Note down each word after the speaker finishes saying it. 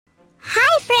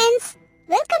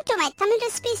my Tamil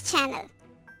Recipes channel.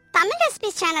 Tamil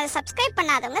Recipes channel subscribe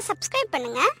பண்ணாதவங்க subscribe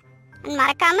பண்ணுங்க.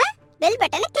 மறக்காம bell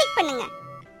button click பண்ணுங்க.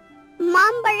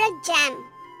 மாம்பழ ஜாம்.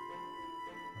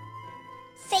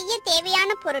 செய்ய தேவையான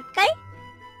பொருட்கள்: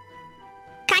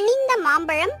 கனிந்த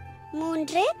மாம்பழம்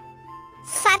 3,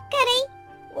 சர்க்கரை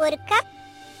 1 கப்,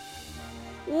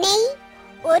 நெய்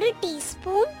 1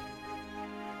 டீஸ்பூன்,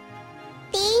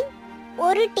 தேன்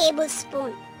 1 டேபிள்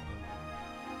ஸ்பூன்.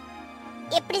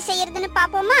 எப்படி செய்யறதுன்னு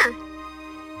பாப்போமா?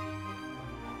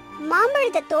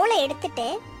 மாம்பழத்தை தோலை எடுத்துட்டு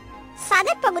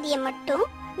சதப்பகுதியை மட்டும்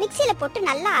மிக்ஸில போட்டு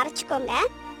நல்லா அரைச்சுக்கோங்க.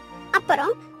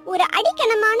 அப்புறம் ஒரு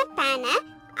அடிக்கனமான பேனை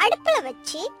அடுப்புல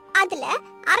வச்சு அதுல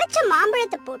அரைச்ச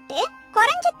மாம்பழத்தை போட்டு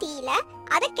குறைஞ்ச தீயில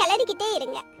அதை கிளறிக்கிட்டே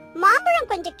இருங்க. மாம்பழம்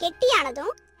கொஞ்சம்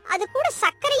கெட்டியானதும் அது கூட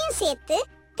சர்க்கரையும் சேர்த்து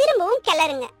திரும்பவும்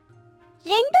கிளறுங்க.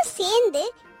 ரெண்டும் சேர்ந்து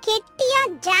கெட்டியா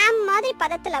ஜாம் மாதிரி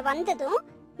பதத்துல வந்ததும்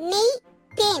நெய்,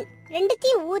 தேன்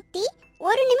ரெண்டுத்தையும் ஊத்தி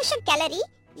 1 நிமிஷம் கிளறி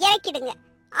இறக்கிடுங்க.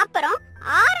 அப்புறம்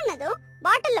ஆறுனதும்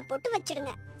பாட்டில்ல போட்டு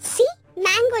வச்சிடுங்க.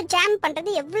 மேங்கோ ஜாம்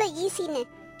பண்றது எவ்வளவு ஈஸின்னு.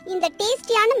 இந்த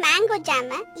டேஸ்டியான மேங்கோ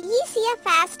ஜாமை ஈஸியா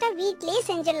ஃபாஸ்டா வீட்லயே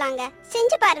செஞ்சிடலாங்க.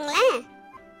 செஞ்சு பாருங்களேன்.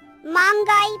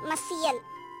 மாங்காய் மசியல்.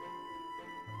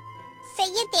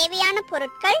 செய்ய தேவையான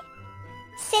பொருட்கள்: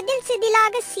 செதில்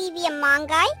செதிலாக சீவிய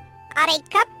மாங்காய் 1/2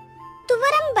 கப்,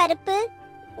 துவரம் பருப்பு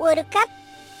 1 கப்,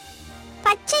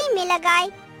 பச்சை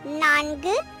மிளகாய்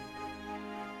 4,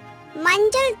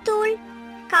 மஞ்சள் தூள்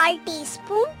 1/4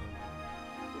 டீஸ்பூன்,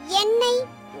 எண்ணெய்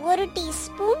 1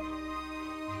 டீஸ்பூன்,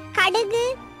 கடுகு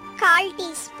 1/4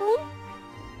 டீஸ்பூன்,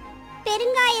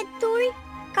 பெருங்காயத்தூள்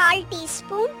 1/4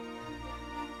 டீஸ்பூன்,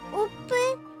 உப்பு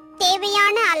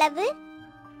தேவையான அளவு,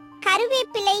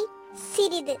 கருவேப்பிலை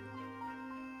சிறிது.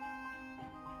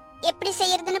 எப்படி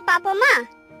செய்யறதுன்னு பாப்போமா?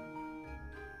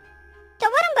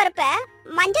 துவரம் பருப்பை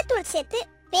மஞ்சத்தூள் சேர்த்து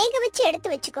வேக வச்சு எடுத்து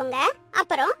வச்சுக்கோங்க.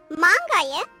 அப்புறம்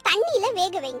மாங்காய தண்ணியில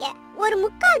வேக வைங்க. ஒரு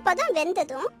 3/4 பதம்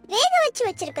வெந்ததும் வேக வச்சு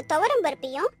வச்சிருக்க துவரம்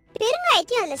பருப்பையும்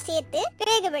பெருங்காயத்தையும் அதுல சேர்த்து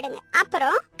வேக விடுங்க.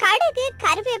 அப்புறம் கடுகு,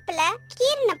 கருவேப்பிலை,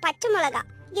 கீறின பச்சை மிளகாய்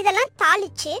இதெல்லாம்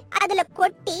தாளிச்சு அதுல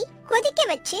கொட்டி கொதிக்க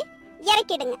வச்சு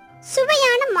இறக்கிடுங்க.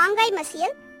 சுவையான மாங்காய்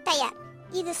மசியல் தயார்.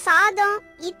 இது சாதம்,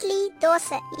 இட்லி,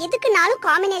 தோசை எதுக்குனாலும்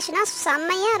காம்பினேஷனா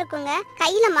செம்மையா இருக்குங்க.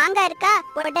 கையில மாங்காய் இருக்கா?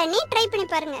 உடனே ட்ரை பண்ணி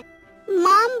பாருங்க.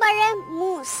 மாம்பழ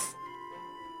மூஸ்.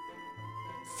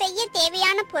 செய்ய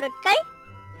தேவையான பொருட்கள்: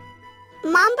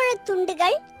 மாம்பழ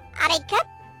துண்டுகள் 1/2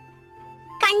 cup,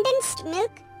 condensed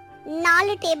milk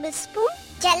 4 table spoon,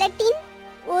 gelatin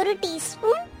 1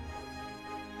 teaspoon,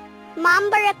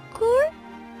 மாம்பழ கூழ்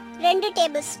 2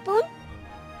 டேபிள் ஸ்பூன்,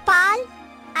 பால்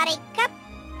 1/2 கப்,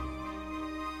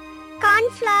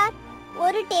 கார்ன்ஃப்ளவர்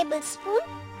 1 டேபிள் ஸ்பூன்,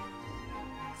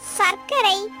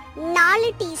 சர்க்கரை 4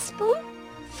 டீஸ்பூன்,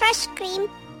 ஃப்ரெஷ் கிரீம்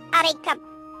 1/2 கப்.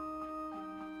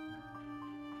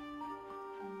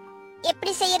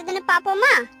 எப்படி செய்யறதுன்னு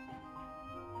பாப்போமா?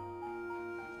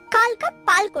 1/4 கப்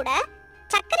பால் கூட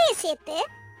சர்க்கரையை சேர்த்து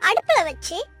அடுப்புல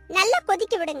வச்சு நல்லா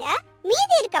கொதிக்க விடுங்க.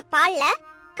 மீதி இருக்க பால்ல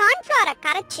கார்ன்ஃப்ளவரை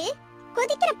கரைச்சு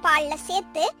கொதிக்கிற பால்ல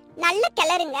சேர்த்து நல்லா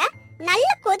கிளறுங்க.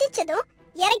 நல்லா கொதிச்சதும்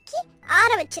இறக்கி ஆற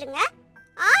வச்சிருங்க.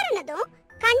 ஆறுனதும்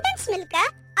கண்டென்ஸ் மில்க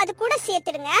அது கூட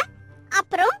சேர்த்துடுங்க.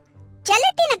 அப்புறம்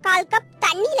ஜெலட்டினை 1/4 கப்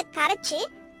தண்ணியில கரைச்சு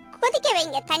கொதிக்க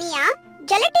வைங்க தனியா.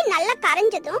 ஜெலட்டின் நல்லா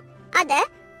கரைஞ்சதும் அத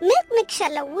மில்க்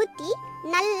மிக்சர்ல ஊத்தி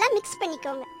நல்லா மிக்ஸ்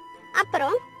பண்ணிக்கோங்க.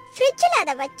 அப்புறம் ஃப்ரிட்ஜ்ல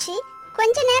அத வச்சு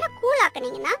கொஞ்ச நேரம் கூல்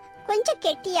ஆக்குனீங்கன்னா கொஞ்சம்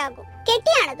கெட்டியாகும்.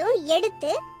 கெட்டியானதும்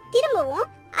எடுத்து திரும்பவும்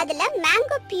அதுல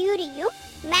மேங்கோ பியூரியும்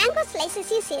மேங்கோ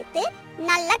ஸ்லைசஸையும் சேர்த்து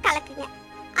நல்லா கலக்குங்க.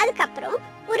 அதுக்கப்புறம்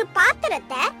ஒரு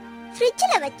பாத்திரத்தை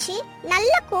ஃப்ரிட்ஜ்ல வச்சு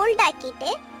நல்லா கோல்ட் ஆக்கிட்டு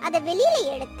அதை வெளியில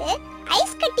எடுத்து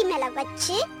ஐஸ் கட்டி மேல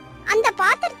வச்சு அந்த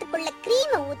பாத்திரத்துக்குள்ள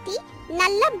கிரீமை ஊத்தி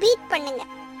நல்லா பீட் பண்ணுங்க.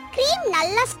 கிரீம்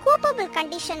நல்லா ஸ்கூப்பபிள்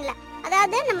கண்டிஷன்ல,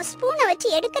 அதாவது நம்ம ஸ்பூனை வச்சு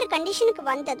எடுக்கிற கண்டிஷனுக்கு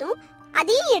வந்ததும்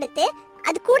அதையும் எடுத்து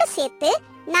அது கூட சேர்த்து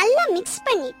நல்லா மிக்ஸ்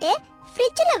பண்ணிட்டு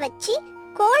ஃப்ரிட்ஜ்ல வச்சு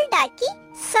கோல்ட் ஆக்கி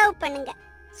சர்வ் பண்ணுங்க.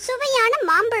 சுவையான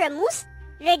மாம்பழ மூஸ்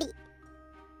ரெடி.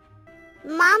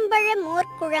 மாம்பழ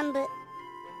மோர் குழம்பு.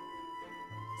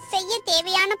 செய்ய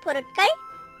தேவையான பொருட்கள்: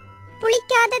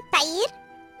 புளிக்காத தயிர்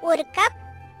 1 கப்,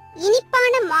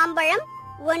 இனிப்பான மாம்பழம்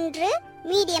 1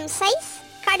 மீடியம் சைஸ்,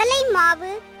 கடலை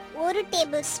மாவு 1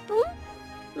 டேபிள் ஸ்பூன்,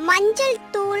 மஞ்சள்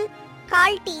தூள்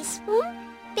 1/4 டீஸ்பூன்,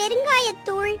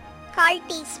 பெருங்காயத்தூள் 1/4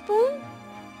 டீஸ்பூன்,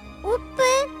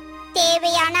 உப்பு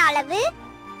தேவையான அளவு,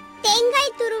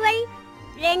 தேங்காய் துருவல்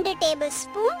 2 டேபிள்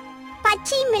ஸ்பூன்,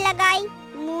 பச்சை மிளகாய்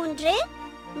 3,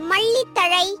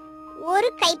 மல்லித்தழை 1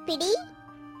 கைப்பிடி,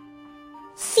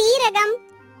 சீரகம்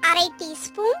 1/2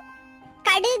 டீஸ்பூன்,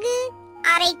 கடுகு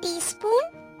 1/2 டீஸ்பூன்,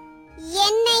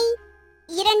 எண்ணெய்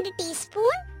 2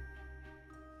 டீஸ்பூன்.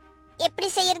 எப்படி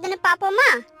செய்யறதுன்னு பாப்போமா?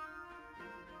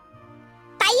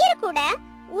 கூட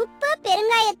உப்பு,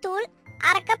 பெருங்காயத்தூள்,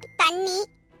 1/2 கப் தண்ணி,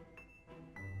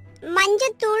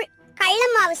 மஞ்சத்தூள், கடலை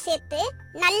மாவு சேர்த்து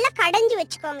நல்லா கடைஞ்சு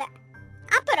வச்சுக்கோங்க.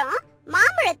 அப்புறம்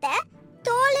மாம்பழத்தை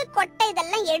தோல், கொட்டை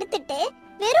இதெல்லாம் எடுத்துட்டு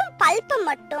வெறும் பல்ப்பை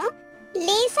மட்டும்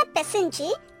லேசா பிசைஞ்சு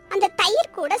அந்த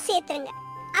தயிர் கூட சேர்த்துருங்க.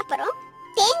 அப்புறம்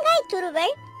தேங்காய்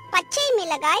துருவல், பச்சை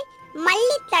மிளகாய்,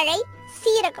 மல்லித்தழை,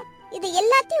 சீரகம் இது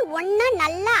எல்லாத்தையும் ஒண்ணா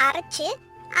நல்லா அரைச்சு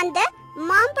அந்த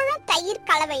மாம்பழம் தயிர்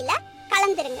கலவையில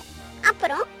கலந்துருங்க.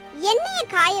 அப்புறம் எண்ணெயை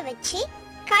காய வச்சு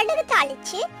கடுகு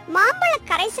தாளிச்சு மாம்பழ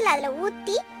கரைசல் அதுல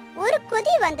ஊத்தி ஒரு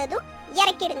கொதி வந்ததும்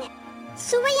இறக்கிடுங்க.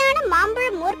 சுவையான மாம்பழ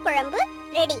மோர் குழம்பு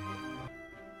ரெடி.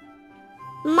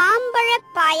 மாம்பழ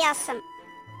பாயாசம்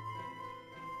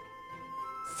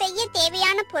செய்ய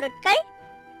தேவையான பொருட்கள்: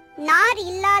 நார்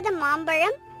இல்லாத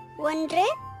மாம்பழம் 1,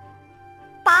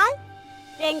 பால்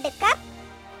 2 கப்,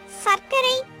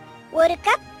 சர்க்கரை 1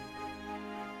 கப்,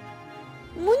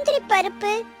 முந்திரி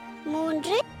பருப்பு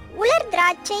 3, உலர்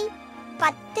திராட்சை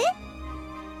 10,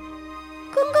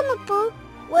 குங்குமப்பூ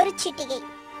 1 சிட்டிகை.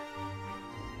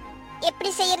 எப்படி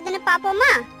செய்யறதுன்னு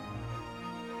பாப்போமா?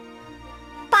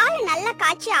 பால் நல்லா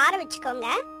காய்ச்சி ஆற வச்சுக்கோங்க.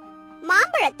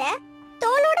 மாம்பழத்தை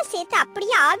தோலோட சேர்த்து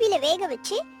அப்படியே ஆவியில வேக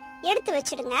வச்சு எடுத்து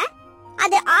வச்சிடுங்க.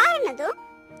 அது ஆறுனதும்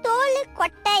தோல்,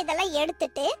 கொட்டை இதெல்லாம்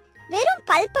எடுத்துட்டு வெறும்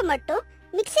பல்ப்பை மட்டும்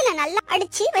மிக்ஸில நல்லா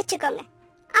அடிச்சு வச்சுக்கோங்க.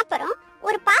 அப்புறம்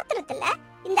ஒரு பாத்திரத்துல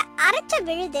இந்த அரைச்ச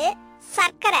விழுது,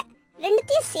 சர்க்கரை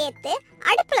ரெண்டுத்தையும் சேர்த்து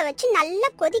அடுப்புல வச்சு நல்லா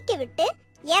கொதிக்க விட்டு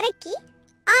இறக்கி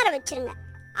ஆற வச்சிருங்க.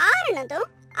 ஆறுனதும்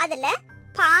அதுல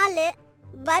பால்,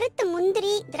 வறுத்த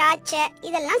முந்திரி, திராட்சை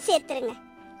இதெல்லாம் சேர்த்துருங்க.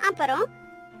 அப்புறம்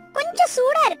கொஞ்சம்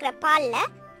சூடா இருக்கிற பால்ல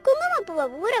குங்குமப்பூவை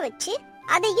ஊற வச்சு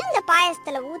அதையும் இந்த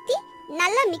பாயாசத்துல ஊத்தி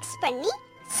நல்லா மிக்ஸ் பண்ணி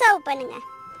சர்வ் பண்ணுங்க.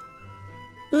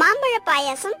 மாம்பழ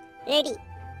பாயாசம் ரெடி.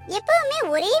 எப்பவுமே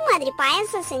ஒரே மாதிரி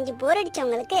பாயாசம் செஞ்சு போர்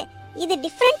அடிச்சவங்களுக்கு இது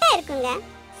டிஃபரெண்டா இருக்குங்க.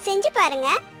 செஞ்சு பாருங்க,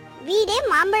 வீடே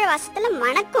மாம்பழ வாசத்துல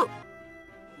மணக்கும்.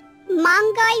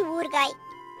 மாங்காய் ஊறுகாய்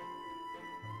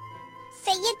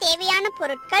செய்ய தேவையான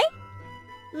பொருட்கள்: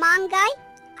 மாங்காய்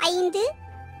 5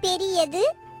 பெரியது,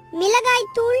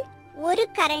 மிளகாய் தூள் 1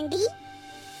 கரண்டி,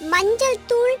 மஞ்சள்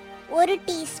தூள் 1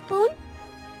 டீஸ்பூன்,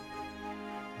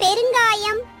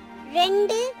 பெருங்காயம்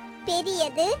 2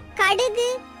 பெரியது, கடுகு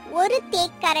 1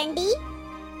 தேக்கரண்டி,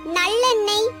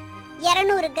 நல்லெண்ணெய்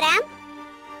 200 கிராம்,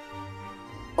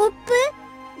 உப்பு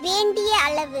வேண்டிய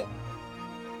அளவு.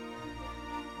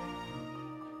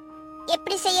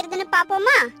 எப்படி செய்யறதுன்னு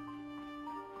பாப்போமா?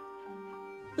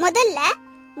 முதல்ல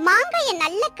மாங்காயை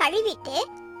நல்லா கழுவிட்டு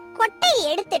கொட்டையை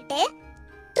எடுத்துட்டு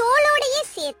தோலோடையே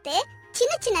சேர்த்து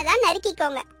சின்ன சின்னதா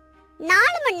நறுக்கிக்கோங்க.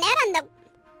 4 மணி நேரம் அந்த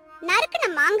நறுக்கின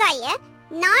மாங்காய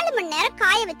 4 மணி நேரம்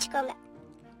காய வச்சுக்கோங்க.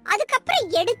 அதுக்கப்புறம்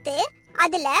எடுத்து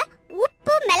அதுல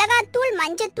உப்பு, மிளகாத்தூள்,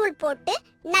 மஞ்சத்தூள் போட்டு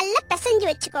நல்லா பிசைஞ்சு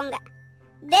வச்சுக்கோங்க.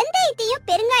 வெந்தயத்தையும்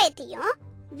பெருங்காயத்தையும்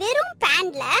வெறும்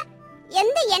பேன்ல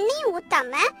எந்த எண்ணெயும்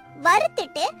ஊத்தாம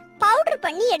வறுத்துட்டு பவுடர்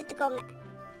பண்ணி எடுத்துக்கோங்க.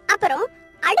 அப்புறம்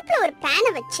அடுப்புல ஒரு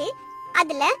பேனை வச்சு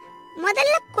அதுல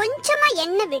முதல்ல கொஞ்சமா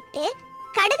எண்ணெய் விட்டு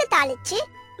கடுகு தாளிச்சு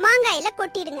மாங்காயில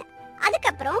கொட்டிடுங்க.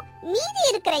 அதுக்கப்புறம் மீதி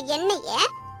இருக்கிற எண்ணெய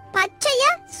பச்சையா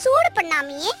சூடு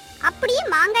பண்ணாமையே அப்படியே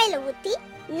மாங்காயில ஊத்தி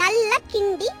நல்லா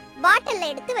கிண்டி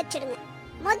பாட்டில்ல எடுத்து வச்சிடுங்க.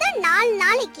 முதல் 4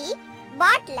 நாளைக்கு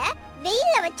பாட்டில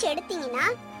வெயில்ல வச்சு எடுத்தீங்கன்னா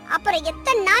அப்புறம்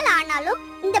எத்தனை நாள் ஆனாலும்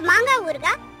இந்த மாங்காய்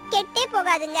ஊறுகாய் கெட்டே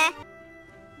போகாதுங்க.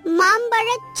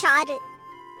 மாம்பழச்சாறு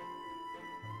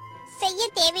செய்ய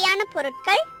தேவையான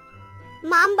பொருட்கள்: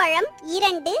 மாம்பழம்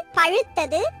 2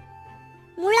 பழுத்தது,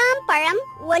 முலாம்பழம்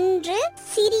 1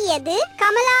 சிறியது,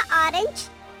 கமலா ஆரஞ்சு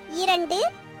 2,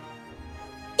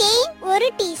 தேன் 1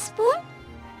 டீஸ்பூன்,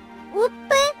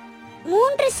 உப்பு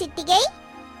 3 சிட்டிகை,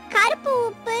 கருப்பு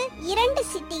உப்பு 2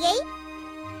 சிட்டிகை,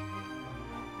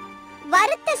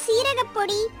 வறுத்த சீரகப்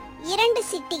பொடி 2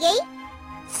 சிட்டிகை,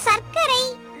 சர்க்கரை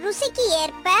ருசிக்கு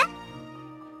ஏற்ப,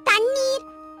 தண்ணீர்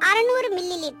 600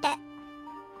 மில்லிலிட்டர்.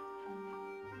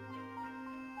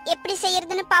 எப்படி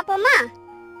செய்யறதுன்னு பாப்போமா?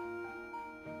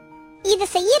 இது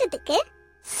செய்யறதுக்கு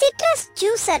சிட்ரஸ்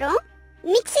ஜூஸரும்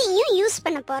மிக்ஸியும் யூஸ்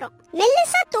பண்ண போறோம்.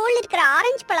 மெல்லிசா தோல் இருக்கிற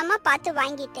ஆரஞ்சு பழமா பார்த்து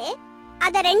வாங்கிட்டு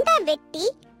அதை 2ஆ வெட்டி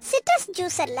சிட்ரஸ்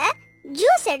ஜூஸர்ல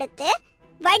ஜூஸ் எடுத்து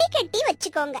வடிகட்டி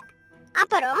வச்சுக்கோங்க.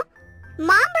 அப்புறம்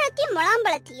மாம்பழத்தையும்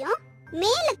முலாம்பழத்தையும்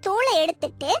மேல தோலை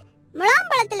எடுத்துட்டு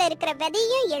முலாம்பழத்துல இருக்கிற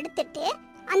விதையும் எடுத்துட்டு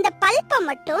அந்த பல்ப்பை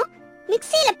மட்டும்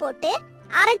மிக்ஸில போட்டு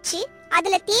அரைச்சி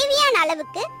அதுல தேவையான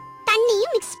அளவுக்கு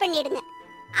தண்ணியும் மிக்ஸ் பண்ணிடுங்க.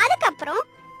 அதுக்கப்புறம்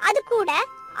அது கூட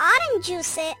ஆரஞ்சு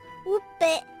ஜூஸ்,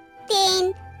 உப்பு, தேன்,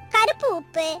 கருப்பு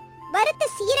உப்பு, வறுத்த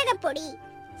சீரக பொடி,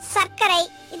 சர்க்கரை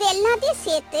இது எல்லாத்தையும்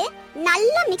சேர்த்து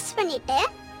நல்லா மிக்ஸ் பண்ணிட்டு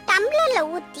டம்ளர்ல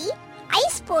ஊத்தி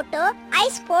ஐஸ் போட்டோ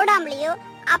ஐஸ் போடாமலையோ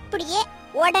அப்படியே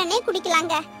உடனே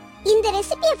குடிக்கலாங்க. இந்த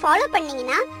ரெசிபியை ஃபாலோ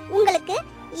பண்ணீங்கன்னா உங்களுக்கு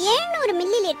 700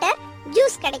 மில்லி லிட்டர்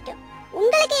ஜூஸ் கிடைக்கும்.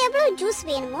 உங்களுக்கு எவ்வளவு ஜூஸ்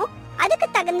வேணுமோ அதுக்கு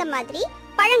தகுந்த மாதிரி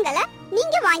பழங்களை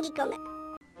நீங்க வாங்கிக்கோங்க.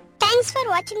 தேங்க்ஸ் ஃபார்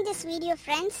வாட்சிங் திஸ் வீடியோ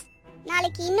ஃப்ரெண்ட்ஸ்.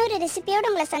 நாளைக்கு இன்னொரு ரெசிபியோட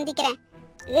உங்களை சந்திக்கிறேன்.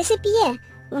 ரெசிபியை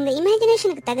உங்க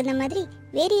இமேஜினேஷனுக்கு தகுந்த மாதிரி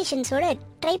வேரியேஷன்ஸோட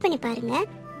ட்ரை பண்ணி பாருங்க.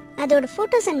 அதோட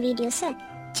போட்டோஸ் அண்ட் வீடியோஸை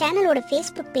சேனலோட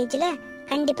ஃபேஸ்புக் பேஜில்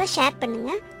கண்டிப்பா ஷேர்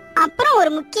பண்ணுங்க. அப்புறம்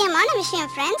ஒரு முக்கியமான விஷயம்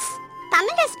ஃப்ரெண்ட்ஸ்,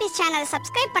 தமிழ் ரெசிபிஸ் சேனலை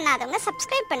சப்ஸ்கிரைப் பண்ணாதவங்க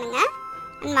சப்ஸ்கிரைப் பண்ணுங்க.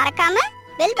 மறக்காம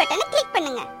பெல் பட்டனை கிளிக்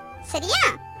பண்ணுங்க. சரியா?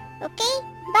 Okay,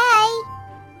 by.